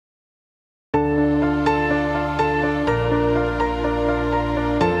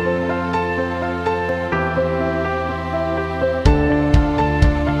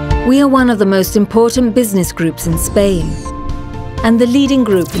We are one of the most important business groups in Spain and the leading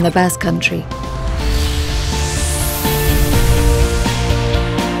group in the Basque Country.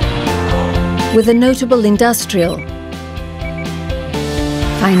 With a notable industrial,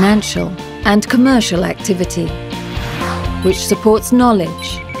 financial and commercial activity, which supports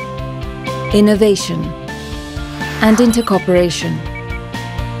knowledge, innovation and intercooperation.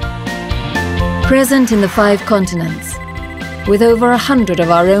 Present in the 5 continents, with over 100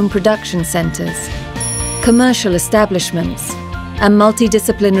 of our own production centres, commercial establishments and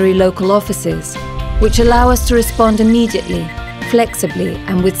multidisciplinary local offices, which allow us to respond immediately, flexibly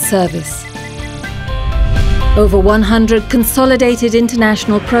and with service. Over 100 consolidated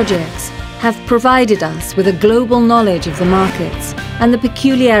international projects have provided us with a global knowledge of the markets and the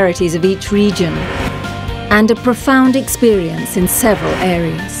peculiarities of each region, and a profound experience in several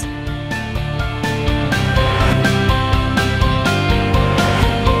areas.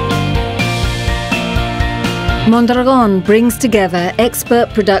 Mondragon brings together expert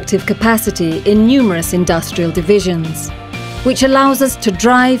productive capacity in numerous industrial divisions, which allows us to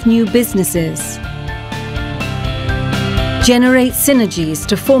drive new businesses, generate synergies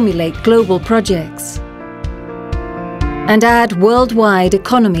to formulate global projects, and add worldwide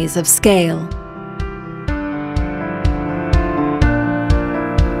economies of scale.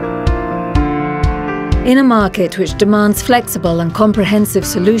 In a market which demands flexible and comprehensive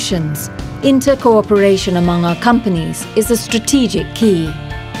solutions, intercooperation among our companies is a strategic key.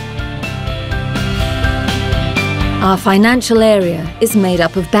 Our financial area is made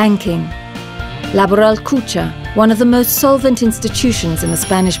up of banking, Laboral Cucha, one of the most solvent institutions in the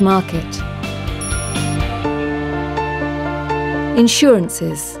Spanish market,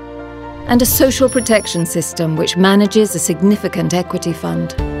 insurances, and a social protection system which manages a significant equity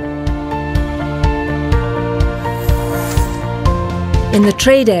fund. In the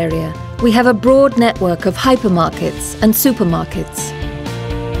trade area, we have a broad network of hypermarkets and supermarkets.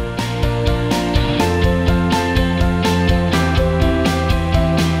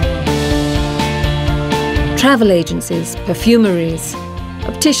 Travel agencies, perfumeries,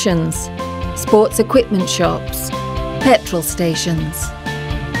 opticians, sports equipment shops, petrol stations.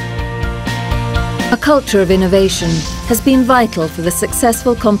 A culture of innovation has been vital for the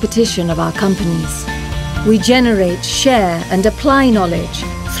successful competition of our companies. We generate, share and apply knowledge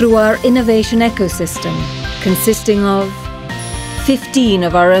through our innovation ecosystem, consisting of 15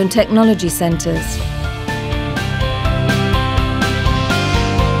 of our own technology centres,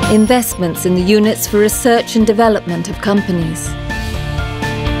 investments in the units for research and development of companies,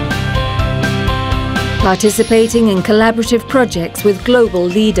 participating in collaborative projects with global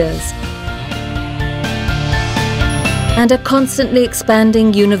leaders, and a constantly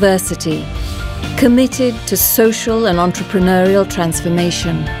expanding university, committed to social and entrepreneurial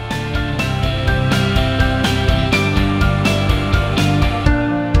transformation.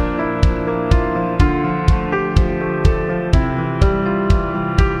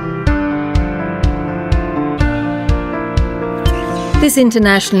 This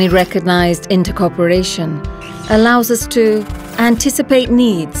internationally recognized intercooperation allows us to anticipate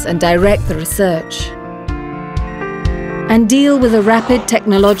needs and direct the research, and deal with a rapid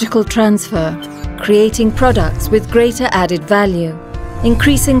technological transfer, creating products with greater added value,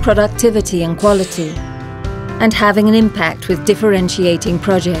 increasing productivity and quality, and having an impact with differentiating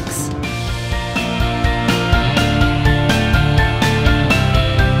projects.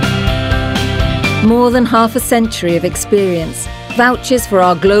 More than half a century of experience vouches for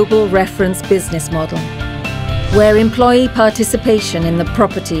our global reference business model, where employee participation in the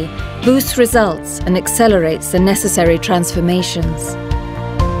property boosts results and accelerates the necessary transformations.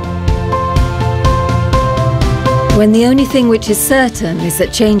 When the only thing which is certain is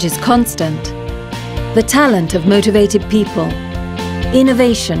that change is constant, the talent of motivated people,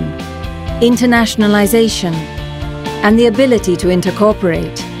 innovation, internationalization, and the ability to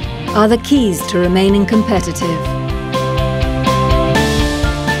intercooperate are the keys to remaining competitive.